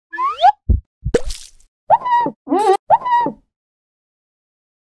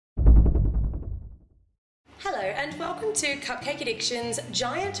and welcome to Cupcake Addiction's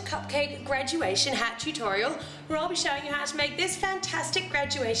Giant Cupcake Graduation Hat tutorial, where I'll be showing you how to make this fantastic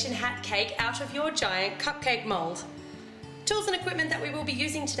graduation hat cake out of your Giant Cupcake Mould. Tools and equipment that we will be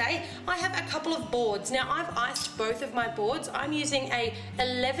using today, I have a couple of boards. Now I've iced both of my boards. I'm using a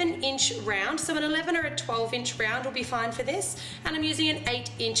 11-inch round, so an 11 or a 12-inch round will be fine for this, and I'm using an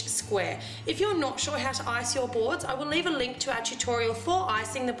 8-inch square. If you're not sure how to ice your boards, I will leave a link to our tutorial for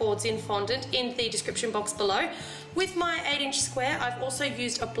icing the boards in fondant in the description box below. With my 8-inch square, I've also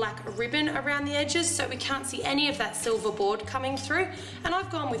used a black ribbon around the edges so we can't see any of that silver board coming through, and I've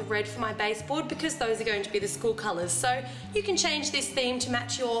gone with red for my baseboard because those are going to be the school colours, so you can change this theme to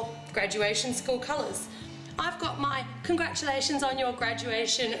match your graduation school colours. I've got my Congratulations on Your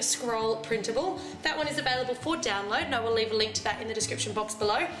Graduation scroll printable. That one is available for download, and I will leave a link to that in the description box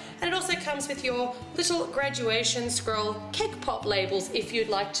below. And it also comes with your little graduation scroll cake pop labels if you'd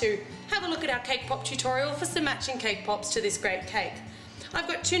like to have a look at our cake pop tutorial for some matching cake pops to this great cake. I've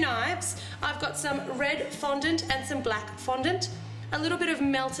got 2 knives, I've got some red fondant and some black fondant, a little bit of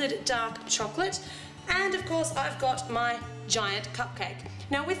melted dark chocolate, and of course I've got my giant cupcake.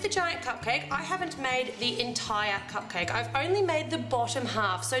 Now with the giant cupcake, I haven't made the entire cupcake. I've only made the bottom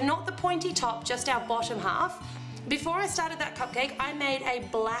half, so not the pointy top, just our bottom half. Before I started that cupcake, I made a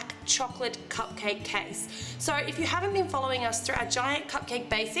black chocolate cupcake case. So if you haven't been following us through our Giant Cupcake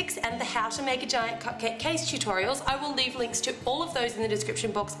Basics and the How to Make a Giant Cupcake Case tutorials, I will leave links to all of those in the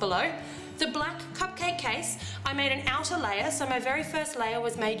description box below. The black cupcake case, I made an outer layer, so my very first layer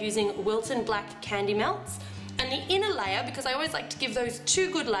was made using Wilton Black Candy Melts. And the inner layer, because I always like to give those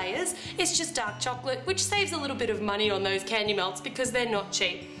 2 good layers, is just dark chocolate, which saves a little bit of money on those candy melts because they're not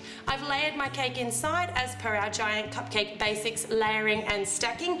cheap. I've layered my cake inside as per our Giant Cupcake Basics layering and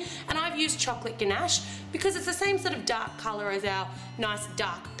stacking, and I've used chocolate ganache because it's the same sort of dark colour as our nice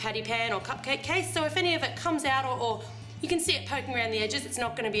dark patty pan or cupcake case, so if any of it comes out or you can see it poking around the edges, it's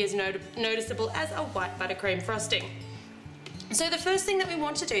not going to be as noticeable as a white buttercream frosting. So the first thing that we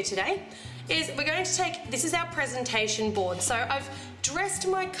want to do today is we're going to take, this is our presentation board. So I've dressed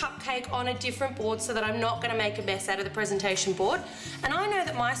my cupcake on a different board so that I'm not going to make a mess out of the presentation board. And I know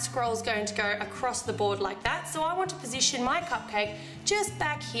that my scroll is going to go across the board like that, so I want to position my cupcake just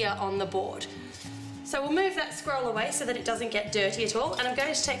back here on the board. So we'll move that scroll away so that it doesn't get dirty at all, and I'm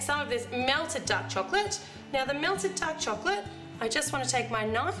going to take some of this melted dark chocolate. Now the melted dark chocolate, I just want to take my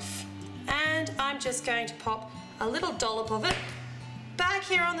knife and I'm just going to pop a little dollop of it back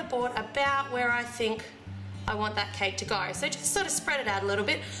here on the board about where I think I want that cake to go. So just sort of spread it out a little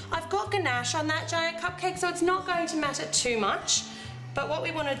bit. I've got ganache on that giant cupcake, so it's not going to matter too much. But what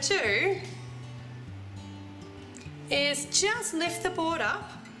we want to do is just lift the board up,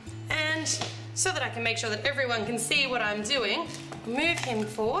 and so that I can make sure that everyone can see what I'm doing, move him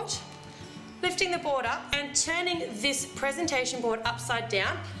forward, lifting the board up and turning this presentation board upside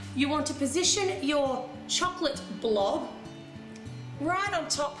down. You want to position your chocolate blob right on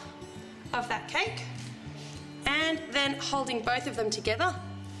top of that cake, and then holding both of them together,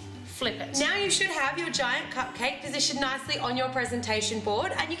 flip it. Now you should have your giant cupcake positioned nicely on your presentation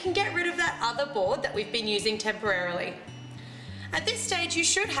board, and you can get rid of that other board that we've been using temporarily. At this stage you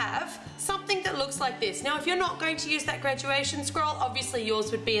should have something that looks like this. Now if you're not going to use that graduation scroll, obviously yours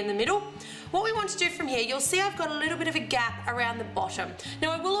would be in the middle. What we want to do from here, you'll see I've got a little bit of a gap around the bottom.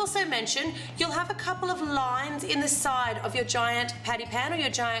 Now I will also mention, you'll have a couple of lines in the side of your giant patty pan or your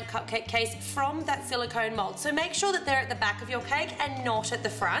giant cupcake case from that silicone mould. So make sure that they're at the back of your cake and not at the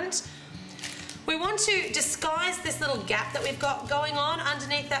front. We want to disguise this little gap that we've got going on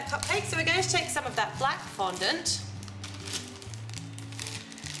underneath that cupcake. So we're going to take some of that black fondant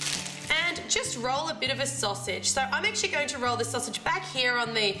and just roll a bit of a sausage. So I'm actually going to roll the sausage back here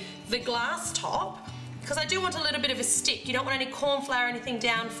on the glass top because I do want a little bit of a stick. You don't want any corn flour or anything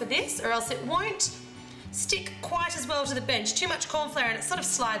down for this, or else it won't stick quite as well to the bench. Too much corn flour and it sort of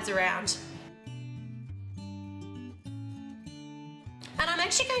slides around. And I'm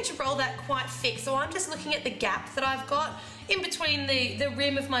actually going to roll that quite thick, so I'm just looking at the gap that I've got in between the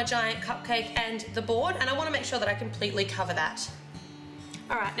rim of my giant cupcake and the board, and I want to make sure that I completely cover that.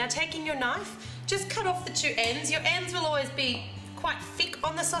 Alright, now taking your knife, just cut off the 2 ends. Your ends will always be quite thick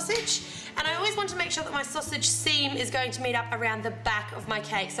on the sausage, and I always want to make sure that my sausage seam is going to meet up around the back of my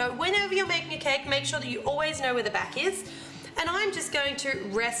cake. So whenever you're making a cake, make sure that you always know where the back is, and I'm just going to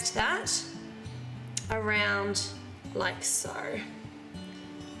rest that around like so.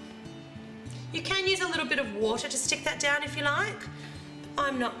 You can use a little bit of water to stick that down if you like.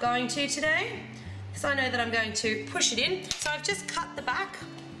 I'm not going to today, because I know that I'm going to push it in. So I've just cut the back,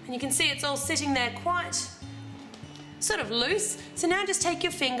 and you can see it's all sitting there quite sort of loose. So now just take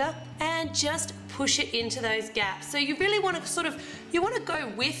your finger and just push it into those gaps. So you really want to you want to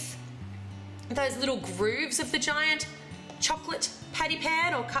go with those little grooves of the giant chocolate patty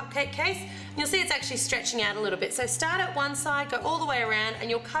pan or cupcake case. And you'll see it's actually stretching out a little bit. So start at one side, go all the way around, and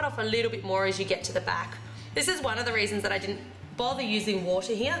you'll cut off a little bit more as you get to the back. This is one of the reasons that I didn't bother using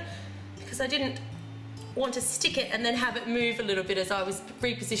water here, because I didn't want to stick it and then have it move a little bit as I was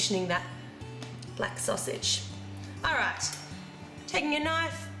repositioning that black sausage. All right, taking your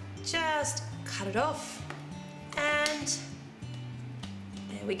knife, just cut it off, and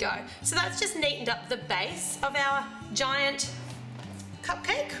there we go. So that's just neatened up the base of our giant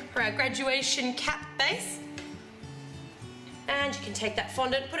cupcake, or our graduation cap base. And you can take that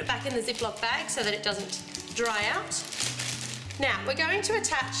fondant, put it back in the Ziploc bag so that it doesn't dry out. Now we're going to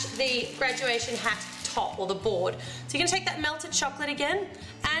attach the graduation hat top, or the board. So you're going to take that melted chocolate again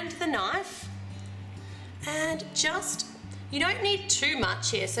and the knife, and you don't need too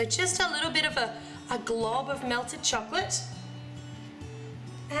much here, so just a little bit of a glob of melted chocolate.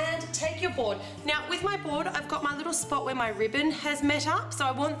 And take your board. Now with my board, I've got my little spot where my ribbon has met up, so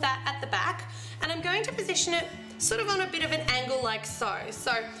I want that at the back, and I'm going to position it sort of on a bit of an angle like so.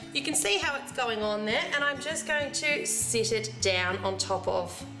 So you can see how it's going on there, and I'm just going to sit it down on top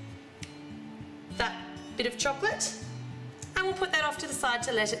of that bit of chocolate, and we'll put that off to the side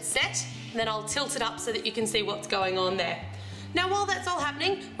to let it set, and then I'll tilt it up so that you can see what's going on there. Now while that's all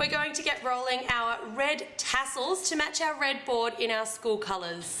happening, we're going to get rolling our red tassels to match our red board in our school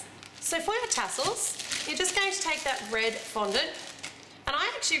colours. So for your tassels, you're just going to take that red fondant, and I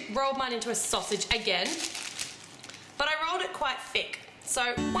actually rolled mine into a sausage again, but I rolled it quite thick.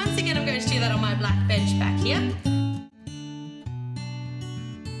 So once again, I'm going to do that on my black bench back here.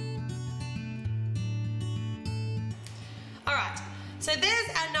 All right, so there's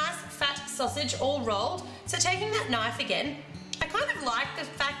our nice fat sausage all rolled. So taking that knife again, I kind of like the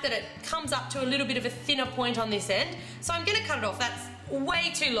fact that it comes up to a little bit of a thinner point on this end, so I'm going to cut it off. That's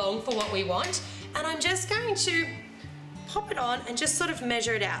way too long for what we want, and I'm just going to pop it on and just sort of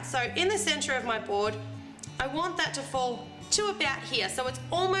measure it out. So in the center of my board, I want that to fall to about here, so it's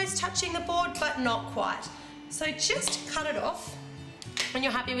almost touching the board but not quite. So just cut it off when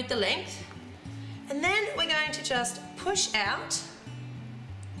you're happy with the length, and then we're going to just push out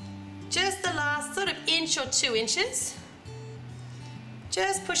just the last sort of inch or 2 inches.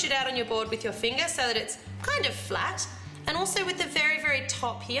 Just push it out on your board with your finger so that it's kind of flat, and also with the very, very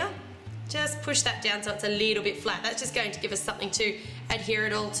top here, just push that down so it's a little bit flat. That's just going to give us something to adhere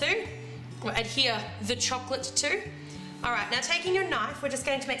it all to, or adhere the chocolate to. All right, now taking your knife, we're just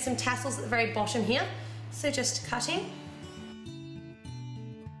going to make some tassels at the very bottom here. So just cutting.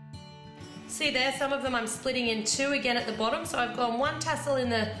 See there, some of them I'm splitting in 2 again at the bottom. So I've gone 1 tassel in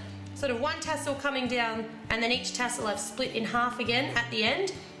the, sort of 1 tassel coming down, and then each tassel I've split in half again at the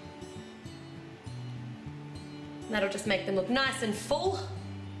end. And that'll just make them look nice and full.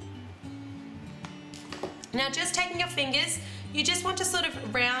 Now just taking your fingers, you just want to sort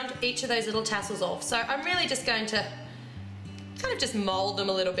of round each of those little tassels off. So I'm really just going to kind of just mold them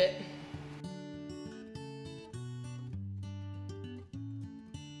a little bit.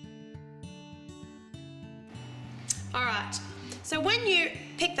 All right, so when you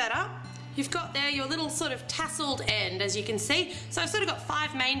pick that up, you've got there your little sort of tasseled end, as you can see. So I've sort of got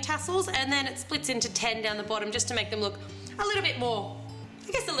 5 main tassels, and then it splits into 10 down the bottom just to make them look a little bit more,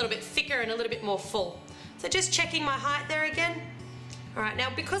 I guess a little bit thicker and a little bit more full. So just checking my height there again. All right, now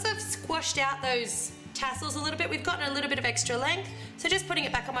because I've squashed out those tassels a little bit, we've gotten a little bit of extra length. So just putting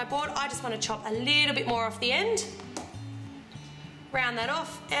it back on my board, I just want to chop a little bit more off the end, round that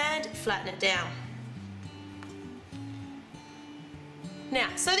off and flatten it down. Now,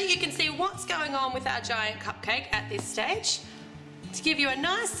 so that you can see what's going on with our giant cupcake at this stage, to give you a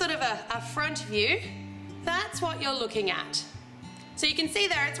nice sort of a front view, that's what you're looking at. So you can see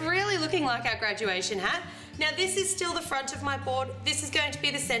there, it's really looking like our graduation hat. Now this is still the front of my board, this is going to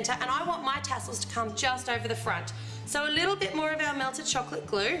be the center, and I want my tassels to come just over the front. So a little bit more of our melted chocolate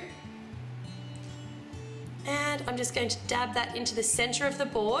glue, and I'm just going to dab that into the center of the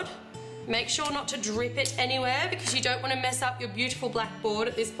board. Make sure not to drip it anywhere because you don't want to mess up your beautiful black board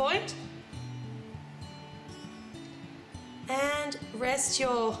at this point. And rest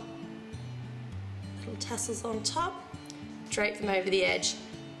your little tassels on top, drape them over the edge.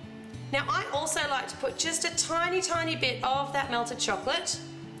 Now I also like to put just a tiny, tiny bit of that melted chocolate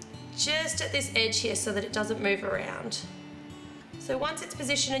just at this edge here so that it doesn't move around. So once it's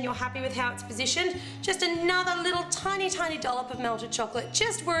positioned and you're happy with how it's positioned, just another little tiny, tiny dollop of melted chocolate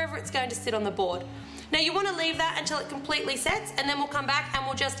just wherever it's going to sit on the board. Now you want to leave that until it completely sets, and then we'll come back and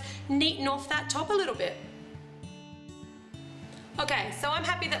we'll just neaten off that top a little bit. Okay, so I'm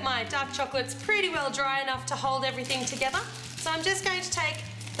happy that my dark chocolate's pretty well dry enough to hold everything together. So I'm just going to take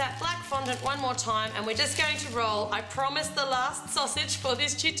that black fondant one more time and we're just going to roll, I promise, the last sausage for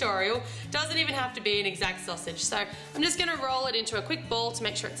this tutorial. Doesn't even have to be an exact sausage. So I'm just going to roll it into a quick ball to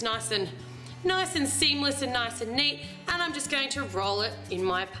make sure it's nice and seamless and nice and neat, and I'm just going to roll it in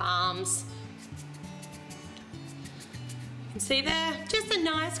my palms. You can see there, just a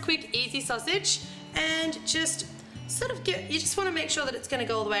nice, quick, easy sausage, and just you just want to make sure that it's going to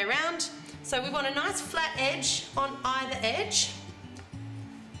go all the way around. So we want a nice flat edge on either edge.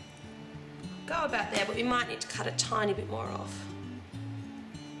 Go about there, but we might need to cut a tiny bit more off.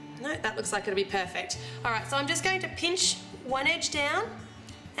 No, that looks like it'll be perfect. All right, so I'm just going to pinch one edge down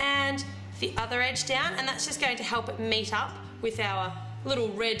and the other edge down, and that's just going to help it meet up with our little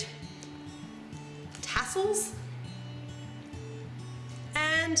red tassels.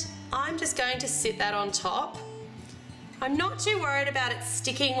 And I'm just going to sit that on top. I'm not too worried about it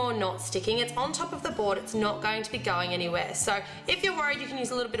sticking or not sticking. It's on top of the board, it's not going to be going anywhere. So if you're worried, you can use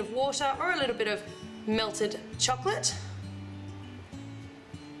a little bit of water or a little bit of melted chocolate.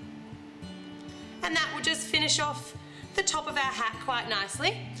 And that will just finish off the top of our hat quite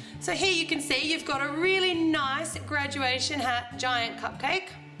nicely. So here you can see you've got a really nice graduation hat giant cupcake.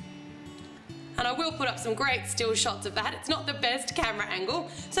 And I will put up some great still shots of that. It's not the best camera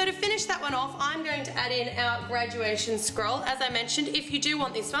angle. So to finish that one off, I'm going to add in our graduation scroll. As I mentioned, if you do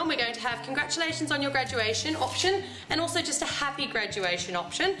want this one, we're going to have congratulations on your graduation option and also just a happy graduation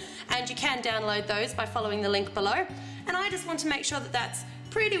option. And you can download those by following the link below. And I just want to make sure that that's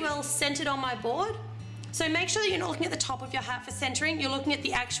pretty well centered on my board. So make sure that you're not looking at the top of your hat for centering, you're looking at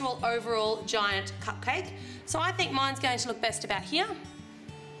the actual overall giant cupcake. So I think mine's going to look best about here.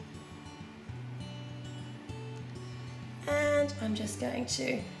 And I'm just going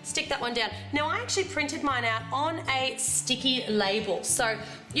to stick that one down. Now I actually printed mine out on a sticky label. So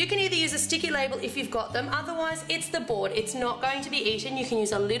you can either use a sticky label if you've got them, otherwise it's the board. It's not going to be eaten. You can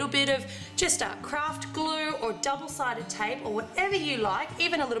use a little bit of just a craft glue or double-sided tape or whatever you like,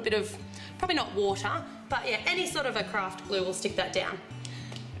 even a little bit of, probably not water, but yeah, any sort of a craft glue will stick that down.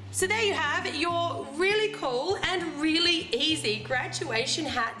 So there you have your really cool and really easy graduation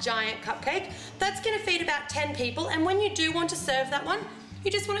hat giant cupcake. That's going to feed about 10 people, and when you do want to serve that one,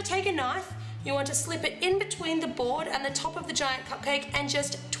 you just want to take a knife, you want to slip it in between the board and the top of the giant cupcake and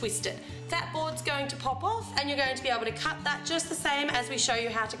just twist it. That board's going to pop off and you're going to be able to cut that just the same as we show you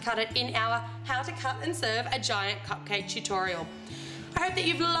how to cut it in our how to cut and serve a giant cupcake tutorial. I hope that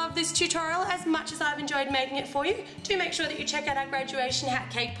you've loved this tutorial as much as I've enjoyed making it for you. Do make sure that you check out our graduation hat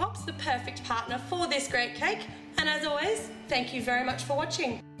cake pops, the perfect partner for this great cake. And as always, thank you very much for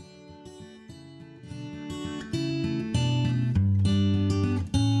watching.